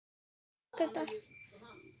करता।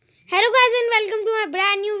 Hello guys and welcome to my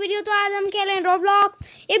brand new video. तो आज हम खेल रहे हैं रोब्लॉक्स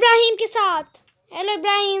इब्राहिम के साथ। हेलो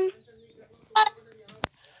इब्राहिम।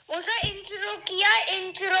 मुझे इंट्रो किया।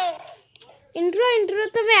 इंट्रो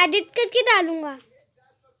तो मैं एडिट करके डालूंगा।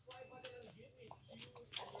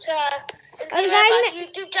 और गाइस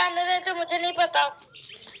यूट्यूब चैनल है तो मुझे नहीं पता।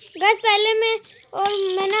 गाइस पहले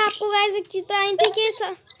मैंने आपको गाइस एक चीज बताई थी कि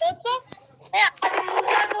दोस्तों मैं आज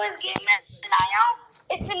मूसा को इस गेम में लाया हूँ,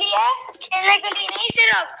 इसलिए खेलने के लिए नहीं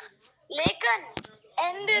सिर्फ, लेकिन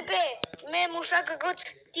एंड पे मैं मूसा को कुछ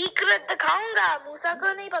सीक्रेट दिखाऊंगा। मूसा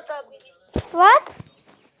को नहीं पता अभी। व्हाट?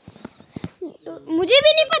 मुझे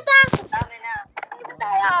भी नहीं पता। मैंने नहीं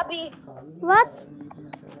बताया अभी। व्हाट?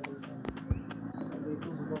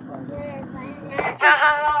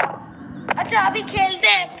 अच्छा अभी खेलते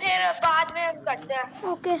हैं, फिर बाद में हम करते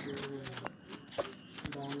हैं। ओके।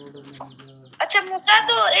 अच्छा मूसा,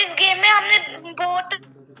 तो इस गेम में हमने बोट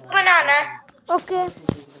बनाना है। ओके।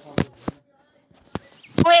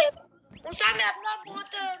 मूसा मैं अपना बोट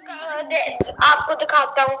आपको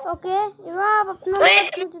दिखाता हूँ। ओके इब्राहिम अपना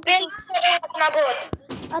बोट।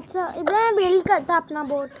 अच्छा इब्राहिम बिल्ड करता अपना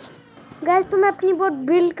बोट। गाइस तो मैं अपनी बोट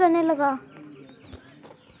बिल्ड करने लगा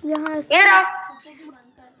यहाँ। ये रहा।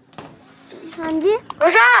 हाँ जी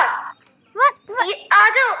मूसा ये आ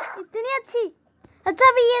जाओ। इतनी अच्छी। अच्छा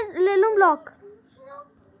अभी ये ले लूं ब्लॉक।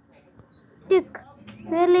 टिक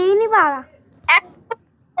मैं ले ही नहीं पा रहा।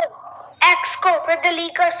 एक्स को फिर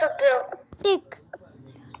डिलीट कर सकते हो। टिक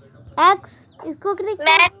एक्स इसको क्लिक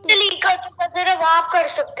मैं डिलीट कर सकता, सिर्फ आप कर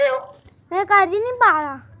सकते हो। मैं कर ही नहीं पा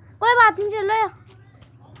रहा। कोई बात नहीं, चलो यार।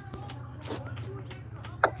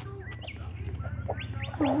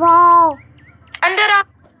 वाओ अंदर आ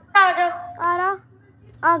जाओ। आ रहा,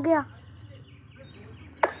 आ गया।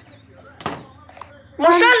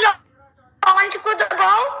 मूसा लॉन्च को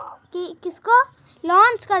दबाओ। किसको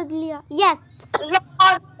लॉन्च कर लिया? यस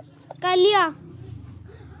कर लिया।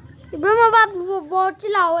 इब्राहिम अब आप वो बोट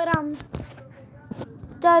चलाओ आराम।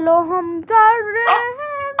 चलो हम चल रहे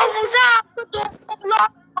हैं। मूसा आपको 2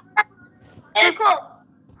 ब्लॉक देखो।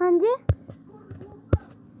 हाँ जी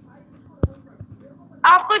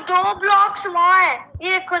आपको 2 ब्लॉक्स वहाँ है,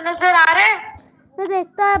 ये को नजर आ रहे हैं? मैं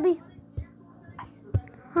देखता अभी।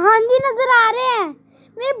 हाँ जी नजर आ रहे हैं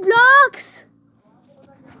मेरे ब्लॉक्स।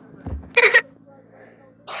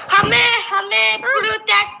 हमें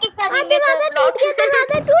प्रोटेक्ट करेंगे। दरवाजा टूट गया,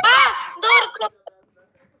 दरवाजा टूट गया।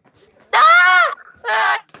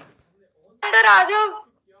 अंदर आ जाओ।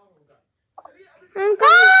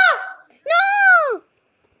 नो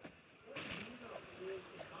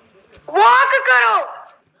वॉक करो।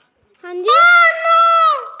 हाँ जी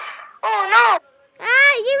ओह नो।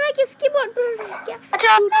 ये मैं किसकी बोट क्या?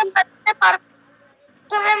 अच्छा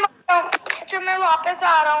मैं वापस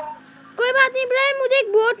आ रहा हूँ। कोई बात नहीं इब्राहिम, मुझे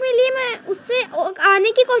एक बोट मिली, मैं उससे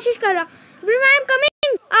आने की कोशिश कर रहा। इब्राहिम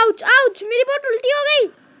कमिंग। आउच आउच मेरी बोट उल्टी हो गई।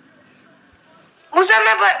 मूसा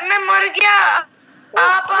मैं मर गया।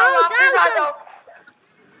 आप वापस आ जाओ।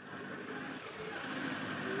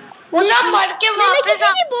 मूसा मर के वापस आ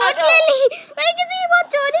जाओ। बोट ले ली मैंने, किसी की बोट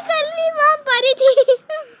चोरी कर ली, वहाँ पड़ी थी।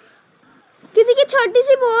 किसी की छोटी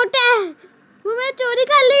सी बोट है, वो मैं चोरी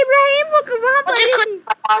कर ली। इब्राहिम वो वहाँ पड़ी थी।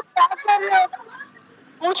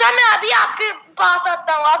 मूसा मैं अभी आपके पास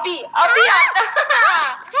आता हूँ, अभी आता।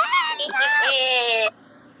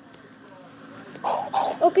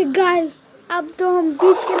 ओके गाइस अब तो हम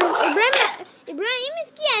जीत के इब्राहिम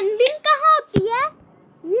इसकी एंडिंग कहाँ होती है?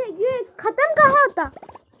 ये खत्म कहाँ होता?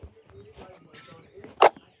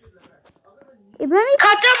 इब्राहिम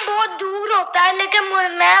खत्म बहुत दूर होता है, लेकिन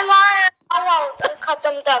मैं वहाँ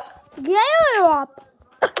खत्म तक गए हुए हो आप?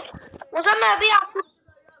 मूसा मैं अभी आपको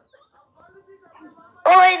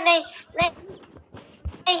ओए नहीं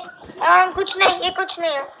कुछ नहीं, ये कुछ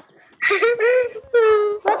नहीं है।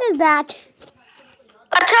 What is that?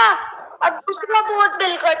 अच्छा अब दूसरा बोट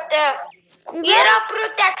बिल्ड करते हैं। ये रहा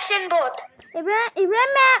प्रोटेक्शन बोट। इब्राहिम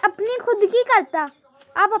मैं अपनी खुद की करता,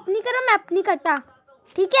 आप अपनी करो मैं अपनी करता।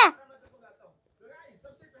 ठीक है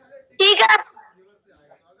ठीक है।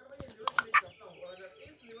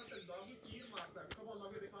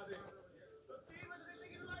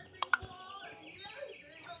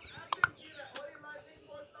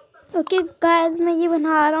 ओके गाइस मैं ये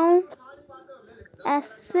बना रहा हूँ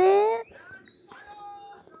ऐसे।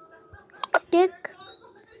 टिक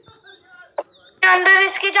अंदर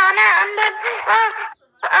इसके जाना है। अंदर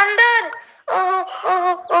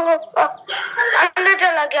अंदर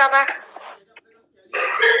चला गया मैं।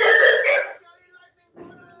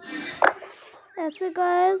 ऐसे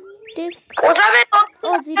गाइस टिक।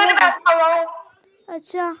 बैठा हुआ हूँ।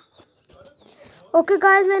 अच्छा ओके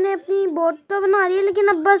गाइस, मैंने अपनी बोट तो बना ली है, लेकिन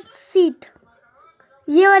अब बस सीट,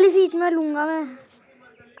 ये वाली सीट मैं लूँगा।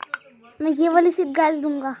 मैं ये वाली सीट गाइस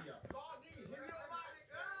लूँगा।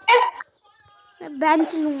 मैं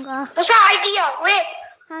बेंच लूँगा। मुझे आइडिया, वेट।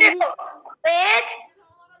 हाँ जी, वेट।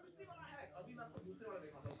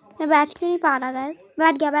 मैं बैठ क्यों नहीं पा रहा गाइस?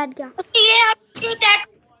 बैठ गया। ये आपके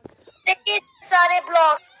देखिए सारे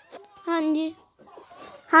ब्लॉक। हाँ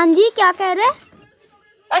जी, क्या कह रहे?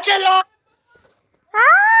 अच्छा लो।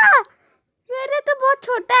 हाँ, मेरे तो बहुत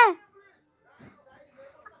छोटा है।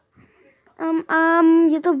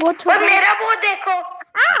 ये तो बहुत छोटा और मेरा वो देखो।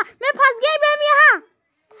 मैं फंस गया इब्राहिम यहाँ।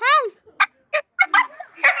 Help.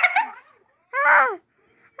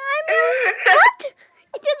 What?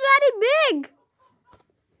 It is very big.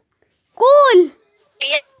 Cool.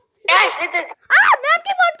 Yes, it is. मैं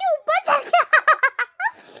आपकी बोट के ऊपर चढ़ गया।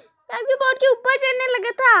 मैं आपकी बोट के ऊपर चढ़ने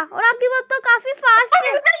लगा था, और आपकी बोट तो काफी फास्ट है।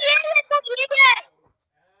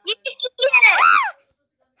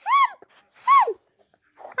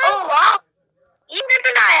 Oh wow, ये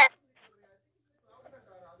तो ना है।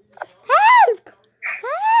 Help!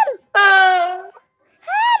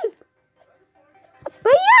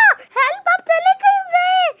 भैया हेल्प, आप चले कहीं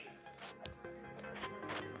गए?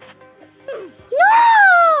 No!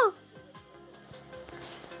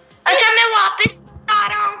 अच्छा मैं वापस आ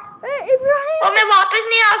रहा हूँ। इब्राहिम, और मैं वापस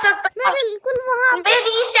नहीं आ सकता। मैं बिल्कुल वहाँ। मैं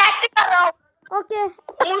रीसेट कर रहा हूँ। ओके।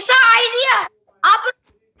 मूसा आइडिया, आप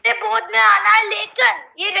मेरे बोट में आना है, लेकिन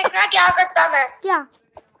ये देखना क्या करता मैं। क्या?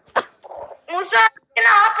 मूसा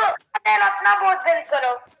आप अपना बोट बिल्ड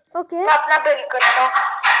करो। ओके, मैं अपना बिल्ड करता हूँ।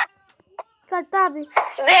 करता अभी।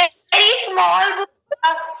 Very small boat.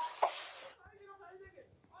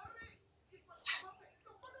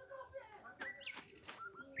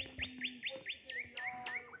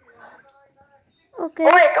 Okay.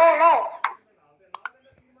 Wait, oh no.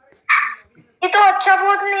 ये तो अच्छा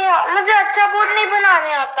बोट नहीं है, मुझे अच्छा बोट नहीं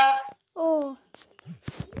बनाने आता। ओह,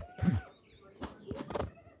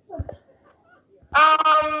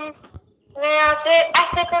 मैं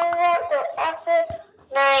ऐसे करूँगा तो ऐसे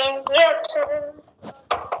नहीं, ये अच्छा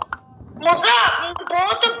मुझे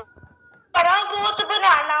बहुत बड़ा बोट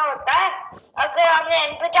बनाना होता है। अगर आपने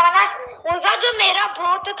एंड पे जाना है, मुझे जो मेरा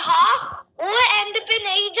बोट था वो एंड पे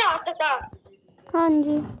नहीं जा सका। हाँ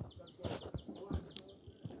जी,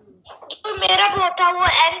 जो मेरा बोट था वो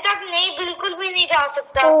एंड तक नहीं, बिल्कुल भी नहीं जा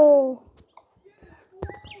सकता। ओह,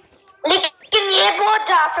 लेकिन ये बोट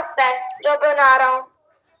जा सकता है जो बना रहा हूँ।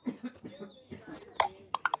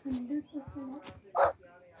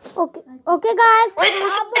 ओके गाइस,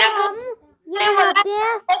 अब हम ये बनाते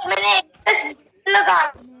हैं। मैंने लगा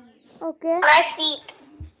ओके सीट।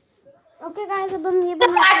 ओके गाइस, अब हम ये आ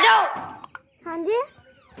बनाते जाओ। हैं। हाँ जी,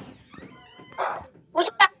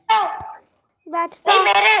 बैठता नहीं हूँ।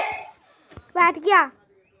 मेरे, बैठ गया।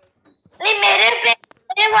 नहीं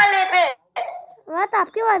मेरे वाले पे। बात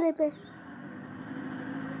आपके वाले पे।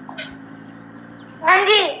 हाँ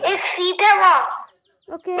जी, एक सीट है वहाँ,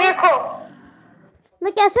 ओके, देखो।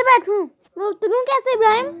 मैं कैसे बैठूं? मैं उतरूं कैसे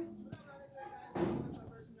इब्राहिम?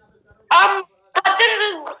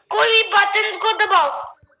 कोई भी बटन को दबाओ।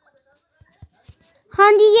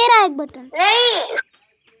 हाँ जी, ये रहा एक बटन। नहीं,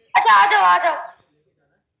 अच्छा आ जाओ।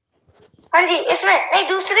 हाँ जी, इसमें नहीं,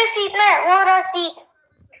 दूसरे सीट में वो रहा सीट।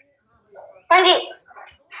 हाँ जी,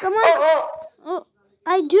 come on,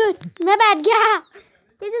 I do it. मैं बैठ गया।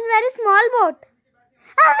 It is very small boat.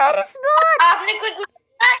 Very small. आपने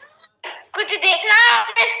कुछ देखना है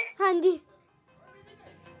आपने? हाँ जी,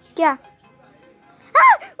 क्या?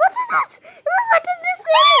 What is this? What is this?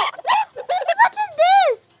 What is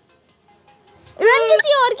this? रंग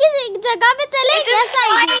किसी और की जगह पे चले कैसा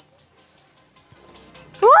है?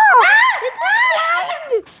 Wow! It is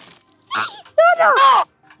flying! No!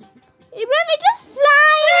 Ibrahim, it is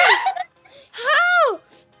flying! How?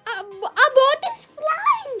 A boat is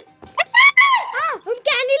flying! हम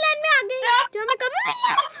कैंडी लैंड में आ गए जो हमें कभी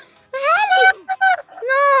मिला। Help!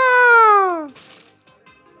 No!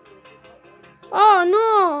 Oh no!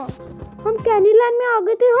 हम कैंडी लैंड में आ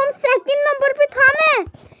गए थे। हम सेकंड नंबर पे था। मैं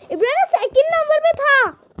इब्राहिम सेकंड नंबर पे था।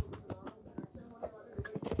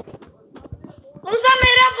 मूसा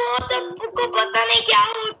मेरा बहुत को पता नहीं क्या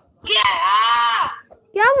हो गया।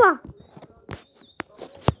 क्या हुआ?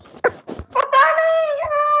 पता नहीं।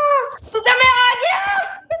 मूसा मैं आ गया।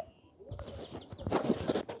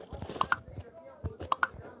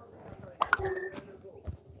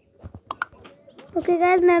 ओके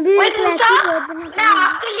गाइस, मैं भी एक ऐसी बोट बनाता हूँ। मैं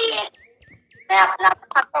आपके लिए मैं अपना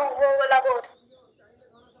बनाता हूँ वो वाला बोट।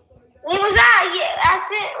 नहीं मूसा, ये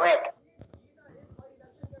ऐसे वेट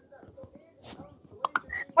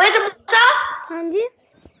मूसा। हाँ जी,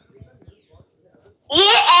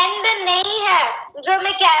 ये एंड नहीं है जो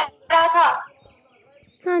मैं कह रहा था।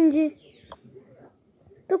 हाँ जी,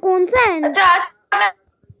 तो कौन सा एंड? अच्छा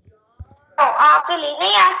आपके लिए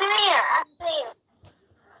नहीं, ऐसे नहीं है, ऐसे नहीं है।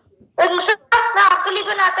 मैं आपके लिए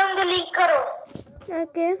बनाता हूँ, डिलीट करो।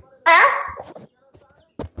 ओके हैं?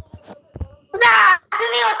 ऐसे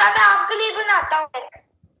नहीं होता, मैं आपके लिए बनाता हूँ।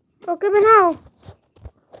 ओके बनाओ।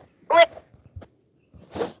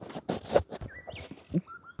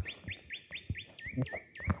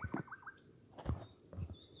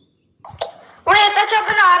 अच्छा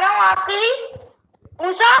बना रहा हूँ आपके लिए।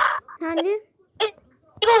 मूसा, हाँ जी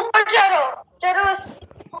इसके ऊपर चढ़ो, चढ़ो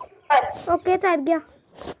ऊपर। ओके चढ़ गया।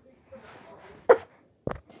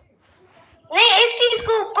 नहीं, इस चीज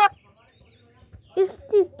के ऊपर, इस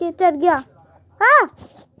चीज के चढ़ गया। हाँ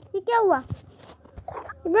ये क्या हुआ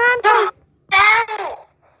इमरान?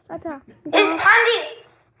 अच्छा हाँ जी,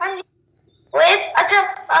 हाँ जी। वेट, अच्छा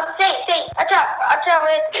अब सही सही, अच्छा अच्छा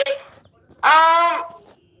वेट,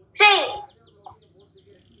 सही।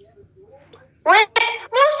 वेट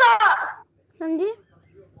मूसा, हाँ जी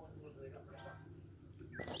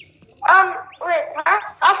वेट,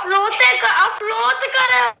 हाँ फ्लोट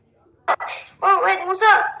कर। ओ वेट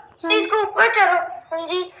मूसा, इसको ऊपर चलो। हाँ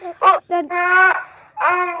जी। ओ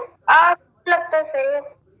आप लगता सही है।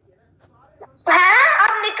 हैं?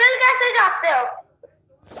 आप निकल कैसे जाते हो?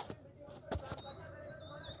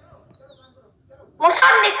 मूसा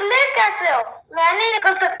निकले कैसे हो? मैं नहीं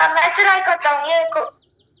निकल सकता, मैं ट्राई करता हूँ। ये को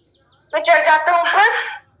मैं चढ़ जाता हूँ ऊपर,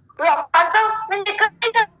 लॉक आता हूँ, मैं निकल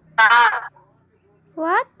नहीं सकता।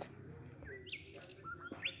 व्हाट?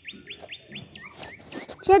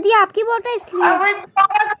 शायद ये आपकी बोट है इसलिए।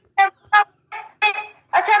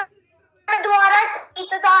 अच्छा मैं दोबारा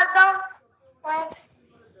सीट डालता हूँ।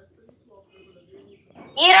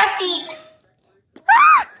 ये रहा सीट।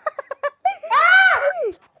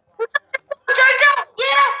 चढ़ जाओ,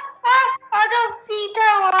 ये रहा, आ जाओ, सीट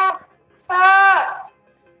है वहाँ।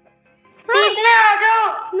 सीट में आ जाओ।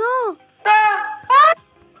 नो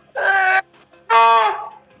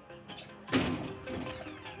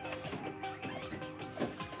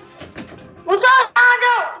मूसा आ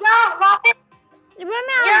जाओ, यहाँ वापस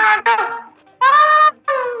इब्राहिम यहाँ आ जाओ।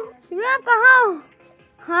 इब्राहिम कहाँ हो?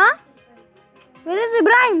 हाँ Where is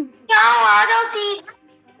इब्राहिम? यहाँ आ जाओ seat.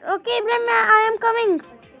 Okay Ibrahim I am coming.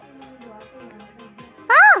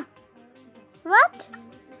 हाँ व्हाट?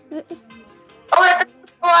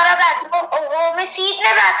 दोबारा बैठो। ओ मैं सीट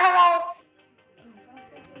में बैठा हुआ हूँ।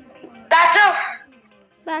 बैठो।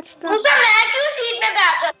 बैठता। मूसा मैं क्यों सीट में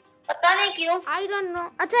बैठा? पता नहीं क्यों। I don't know.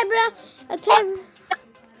 अच्छा इब्राहिम, अच्छा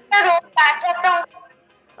मैं रोज बैठ जाता हूँ।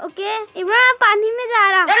 ओके इब्राहिम पानी में जा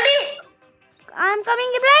रहा। जल्दी। I am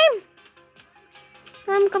coming Ibrahim,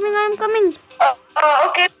 I am coming.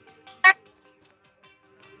 Okay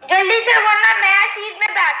जल्दी से, वरना मैं सीट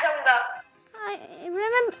में बैठ जाऊंगा।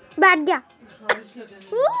 इब्राहिम बैठ गया।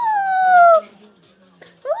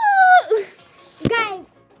 गाइस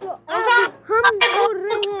तो अब हम उड़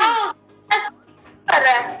रहे हैं।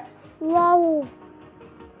 वाओ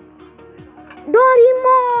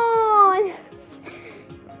डोरेमोन,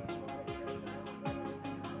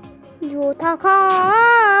 जो था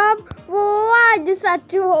ख्वाब वो आज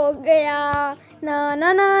सच हो गया। ना ना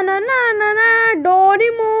ना ना ना ना ना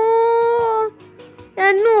डोरेमोन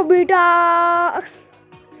नोबिता।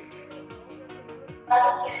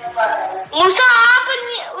 मूसा आप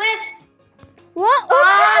वो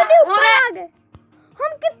ऊपर आ गए।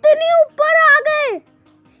 हम कितने ऊपर आ गए।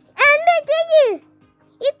 एंड है क्या ये?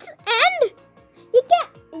 It's and. ये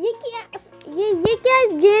क्या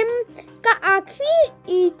इस गेम का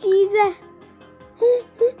आखिरी चीज है?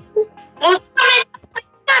 मूसा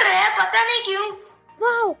कर रहे हैं, पता नहीं क्यों।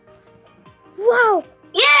 वाओ वाओ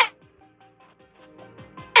ये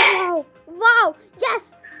wow wow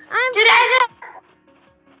yes I am treasure.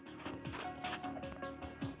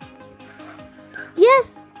 Yes,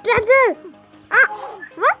 treasure.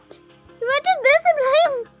 What? What is this,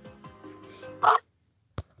 Ibrahim?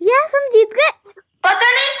 Yes, हम जीत गए। पता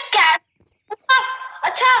नहीं क्या।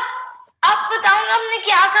 अच्छा आप बताओ हमने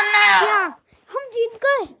क्या करना है? क्या? हम जीत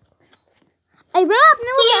गए। इब्राहिम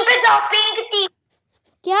आपने वो टीम पे जाओ, पिंक टीम।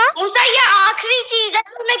 क्या? मूसा ये आखिरी चीज है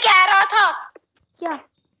जो मैं कह रहा था। क्या?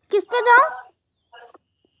 किस पे जाऊं?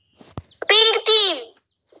 Pink team.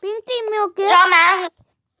 पिंक टीम में ओके। जा मैं हूँ।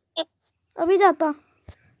 अभी जाता।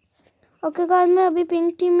 ओके गाइस मैं अभी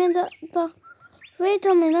पिंक टीम में जाता। Wait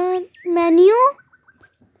a minute. मेन्यू।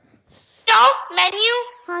 जाओ मेन्यू।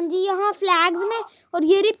 हाँ जी यहाँ फ्लैग्स में, और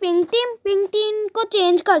ये रही पिंक टीम को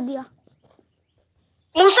चेंज कर दिया।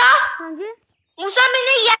 मूसा। हाँ जी मूसा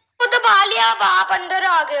मैंने ये को दबा लिया, अब आप अंदर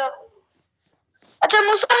आ गए हो। अच्छा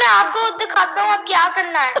मूसा, मैं आपको दिखाता हूँ अब क्या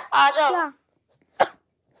करना है। आ जाओ।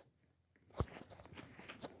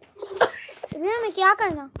 क्या हमें क्या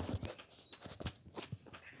करना?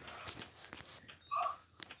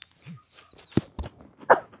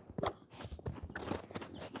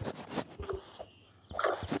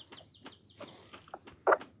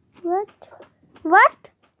 What?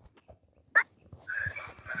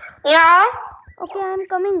 Yeah. Okay, I am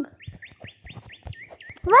coming.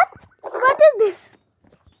 What is this?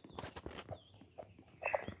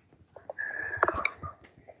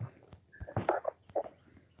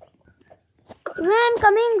 I am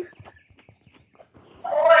coming.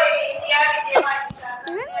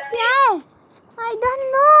 क्या है? I don't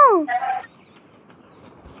know.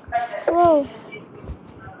 Whoa.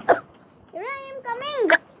 I am coming.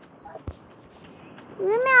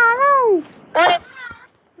 मैं आ रहा हूँ.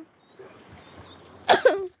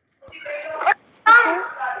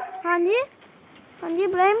 हाँ जी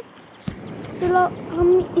इब्राहिम, चलो हम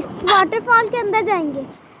इस वाटरफॉल के अंदर जाएंगे.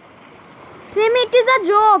 Same it is a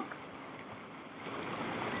joke.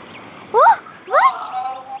 Oh, what?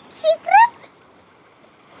 Secret?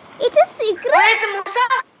 It is secret? Wait, मूसा.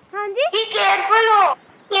 हाँ जी. Be careful हो.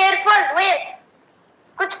 Careful. Wait.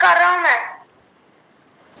 कुछ कर रहा हूँ मैं.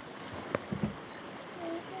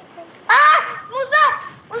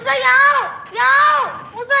 मूसा यहाँ आओ.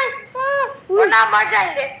 मूसा वरना मर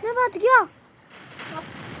जाएंगे. मैं बच गया.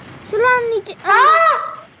 चलो हम नीचे.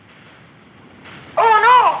 Oh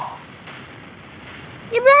no.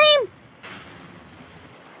 इब्राहिम,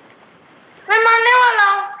 मैं मरने वाला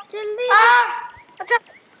हूँ. जल्दी. अच्छा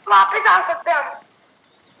वापस आ सकते हैं हम.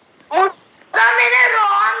 मूसा मैंने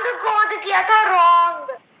रॉन्ग कोड किया था.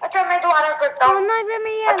 रॉन्ग. अच्छा मैं दोबारा करता हूँ. ना इब्राहिम,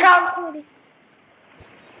 मेरी अच्छा थोड़ी.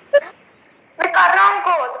 मैं कर रहा हूँ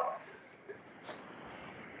कोड.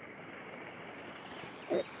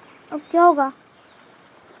 अब क्या होगा?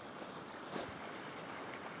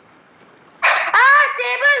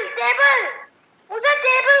 टेबल. मूसा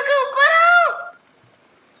टेबल के ऊपर आओ.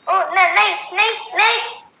 ओ नहीं.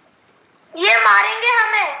 ये मारेंगे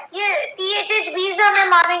हमें. ये THHBs हमें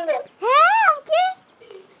मारेंगे. हैं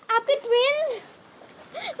आपके ट्विन्स?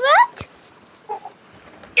 व्हाट?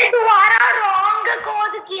 ये दोबारा रॉन्ग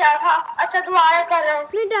कोड किया था. अच्छा दोबारा कर रहा हूँ.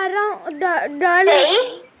 मैं डर रहा हूँ. सही.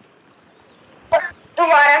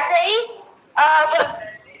 दोबारा सही. अब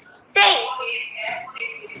सही.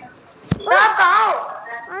 आप कहाँ हो?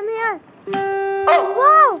 I'm here. Oh.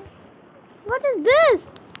 Wow. What is this?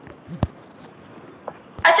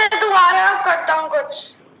 अच्छा दोबारा करता हूँ कुछ.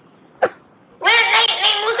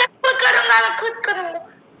 नहीं मुझसे खुद करूँगा. मैं खुद करूँगा.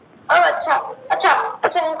 ओह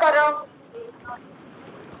अच्छा मैं कर रहा हूँ.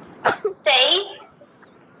 सही.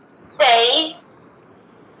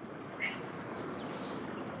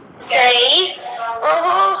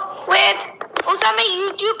 ओहो वेट. उसा मैं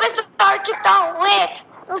YouTube पे सर्च करता हूँ. वेट.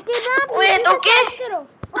 Okay, Wait, okay. करो.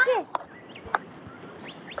 Okay.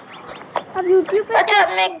 अब YouTube पे. अच्छा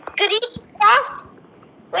मैं craft.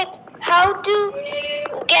 Wait, how to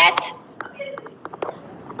get.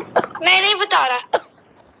 मैं नहीं बता रहा.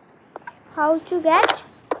 How to get?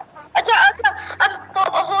 अच्छा अब तो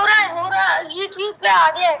हो रहा है. YouTube पे आ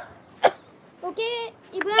गया. Okay,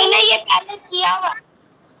 इब्राहिम. मैंने ये पहले किया हुआ.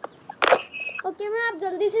 Okay, मैं आप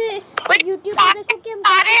जल्दी से YouTube पे देखो कि हम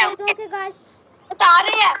क्या कर रहे हैं. गाइस बता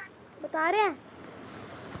रहे हैं.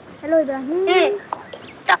 हेलो इब्राहिम.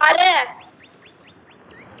 बता रहे हैं.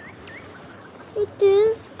 It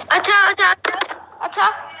is. अच्छा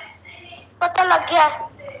पता लग गया.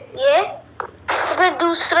 ये फिर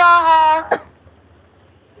दूसरा है.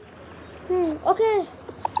 Okay,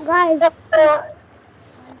 guys.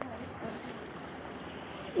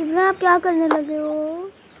 इब्राहिम आप क्या करने लगे हो?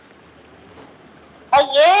 और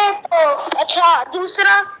ये तो अच्छा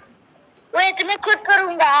दूसरा. वेट मैं खुद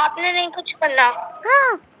करूँगा. आपने नहीं कुछ करना.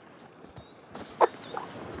 हाँ.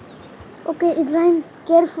 Okay, Ibrahim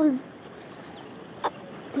careful.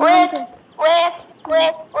 वेट.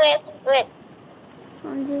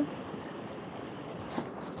 हाँ जी.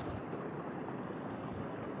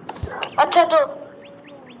 अच्छा तो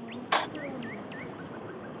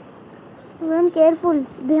मैम केयरफुल,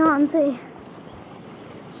 ध्यान से.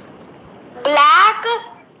 Black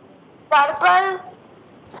purple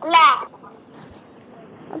black.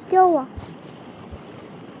 अब क्या हुआ?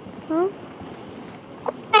 हाँ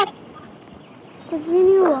कुछ भी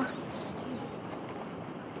नहीं हुआ.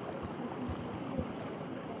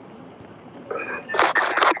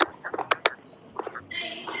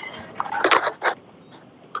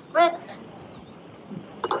 वेट.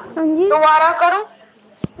 हाँ जी. दोबारा करूं.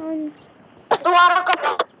 हाँ जी. दोबारा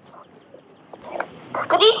करो.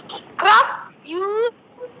 Craft you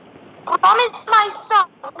Promise my son.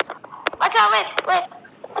 अच्छा wait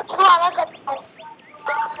दोबारा करता हूँ.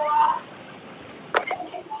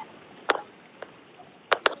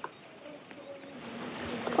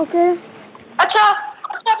 ओके अच्छा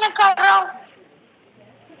मैं कर रहा हूँ.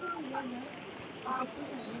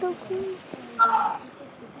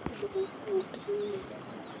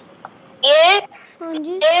 ये हाँ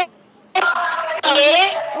जी ये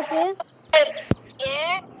ओके ये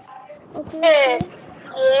ओके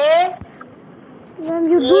ये Ibrahim,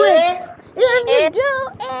 you do it. Ibrahim, you do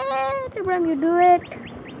it. Ibrahim, you do it.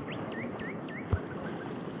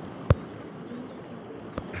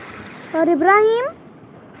 और इब्राहिम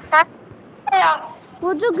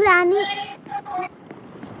वो जो ग्रैनी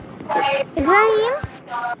इब्राहिम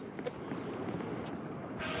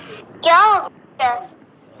क्या हो गया?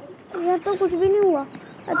 यह तो कुछ भी नहीं हुआ.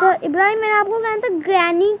 अच्छा इब्राहिम, मैंने आपको कहा था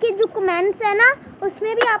ग्रैनी के जो कमेंट्स है ना,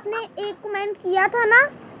 उसमें भी आपने एक कमेंट किया था ना.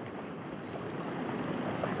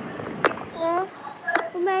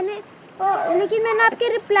 तो लेकिन मैंने आपके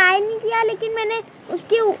रिप्लाई नहीं किया. लेकिन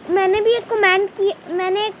मैंने भी एक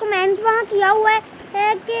कमेंट वहाँ किया हुआ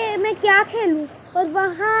है कि मैं क्या खेलूं. और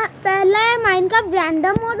वहाँ पहला है माइनक्राफ्ट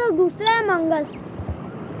रैंडम मोड और दूसरा है मंगस.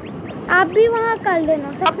 आप भी वहाँ कर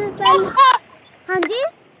लेना सबसे पहले. हाँ जी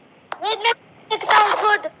मैं देखता हूँ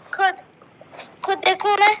खुद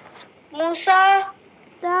देखूँ मैं. मूसा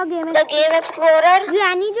द गेम एक्सप्लोरर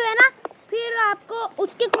ग्रैनी जो है ना, फिर आपको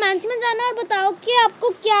उसके कमेंट्स में जाना और बताओ कि आपको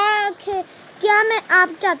क्या आप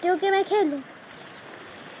चाहते हो कि मैं खेलूं.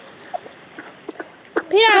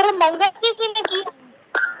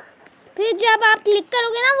 फिर जब आप क्लिक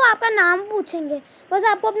करोगे ना, वो आपका नाम पूछेंगे. बस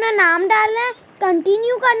आपको अपना नाम डालना है,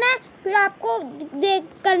 कंटिन्यू करना है. फिर आपको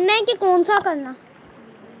करना है कि कौन सा करना.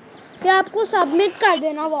 फिर आपको सबमिट कर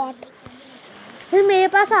देना वोट. फिर मेरे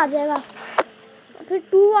पास आ जाएगा. फिर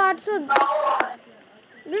 2 आवर्स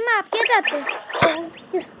मैं आप क्या चाहते हैं,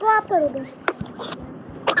 किसको आप करोगे.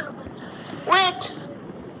 वेट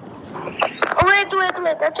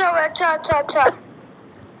अच्छा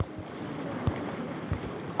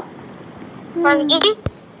हाँ जी.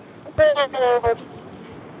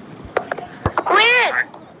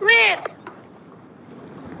 वेट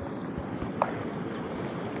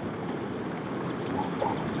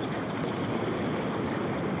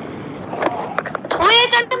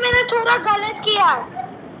तो मैंने थोड़ा गलत किया.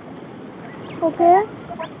 ओके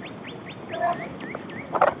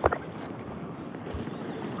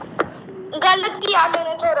गलत किया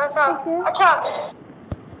मैंने थोड़ा सा. अच्छा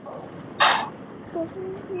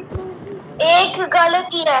एक गलत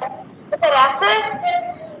किया. फिर ऐसे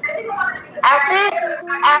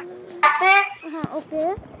हाँ ओके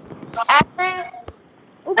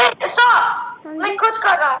स्टॉप. मैं खुद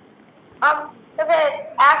कर रहा हूँ. अब तो फिर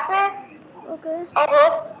ऐसे ओके और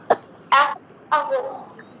ऐसे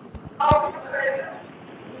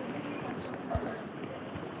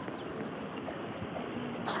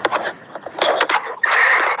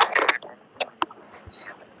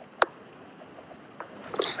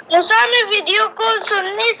मूसा मैं वीडियो को सुन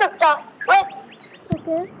नहीं सकता.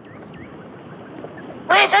 ओके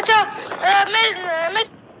वेट अच्छा मैं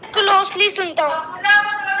क्लोजली सुनता हूँ.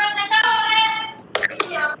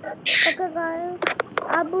 ओके गाइस,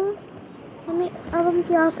 अब हम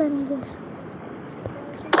क्या करेंगे.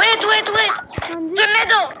 वेट हाँ जी सुनने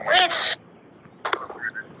दो. वेट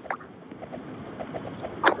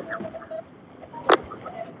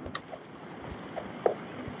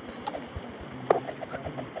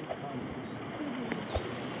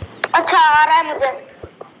अच्छा आ रहा है मुझे.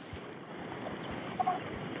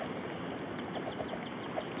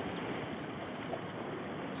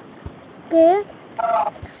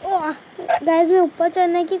 गाइस मैं ऊपर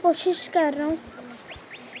चढ़ने की कोशिश कर रहा हूँ,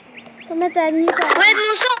 तो मैं चढ़ नहीं पा रहा.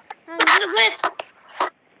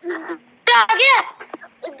 आ गया.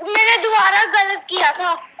 मैंने दोबारा गलत किया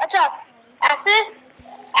था. अच्छा ऐसे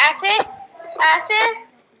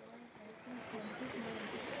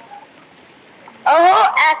ओहो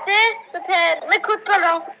ऐसे. तो फिर मैं खुद कर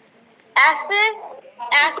रहा हूँ. ऐसे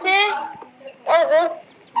ओहो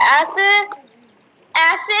ऐसे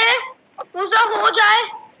मूसा हो जाए.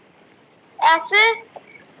 ऐसे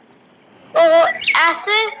ओहो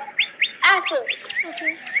ऐसे ओके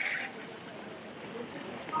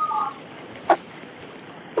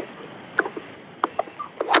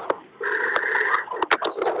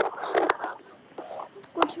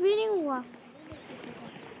कुछ भी नहीं हुआ.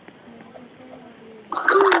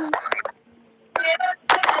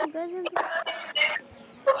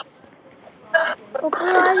 ओके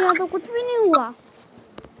यार, यहाँ तो कुछ भी नहीं हुआ.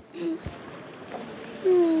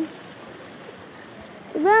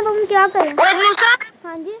 अब हम क्या करें. मूसा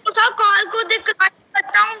हाँ जी कॉल को दिक्कत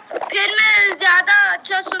फिर मैं ज्यादा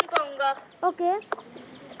अच्छा सुन पाऊंगा। ओके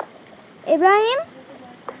इब्राहिम।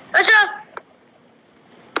 अच्छा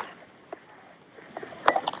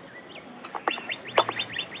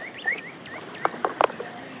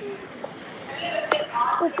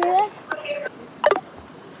ओके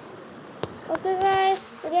ओके गाइस,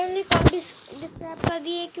 इब्राहिम ने कॉल डिस्टर्ब कर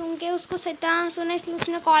दिए क्योंकि उसको शैतान सुना, इसलिए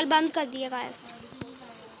उसने कॉल बंद कर दिया गाइस।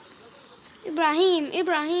 इब्राहिम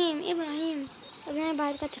इब्राहिम इब्राहिम, अब मैं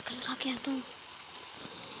बाहर का चक्कर लगा के आता हूँ।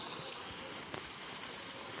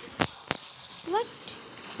 व्हाट?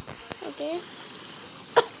 ओके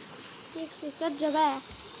एक सीक्रेट जगह है।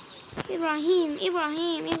 इब्राहिम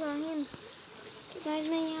इब्राहिम इब्राहिम, गाइस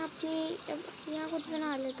मैं यहाँ अपनी यहाँ कुछ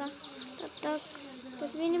बना लेता, तब तक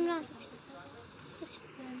कुछ भी नहीं बना सकता।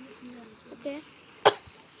 ओके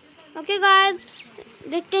ओके गाइस,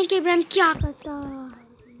 देखते हैं कि इब्राहिम क्या करता।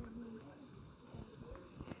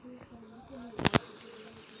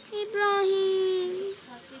 इब्राहिम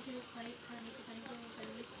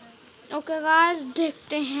ओके गाइस,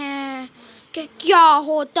 देखते हैं कि क्या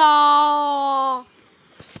होता।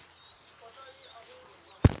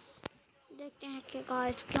 देखते हैं कि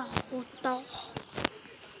गाइस क्या होता।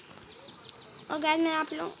 और गाइस मैं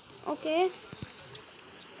आप लोग ओके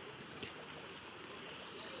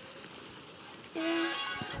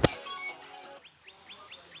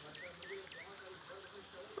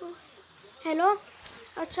हेलो।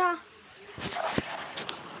 अच्छा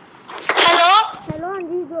हेलो हेलो, हाँ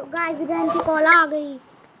जी गाइस, इब्राहिम की कॉल आ गई।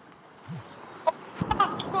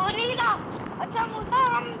 सॉरी ना। अच्छा मुझे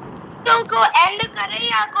हम को एंड करें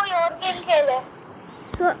या कोई और गेम खेले?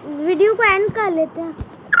 तो वीडियो को एंड कर लेते हैं।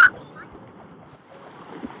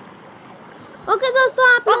 ओके दोस्तों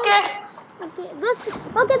आप लोग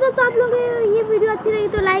ओके दोस्तों आप लोग ये वीडियो अच्छी लगी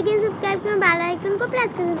तो लाइक एंड सब्सक्राइब करें, बेल आइकन को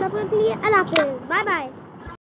प्रेस करें। तब तक के लिए अल्लाह हाफिज़, बाय बाय।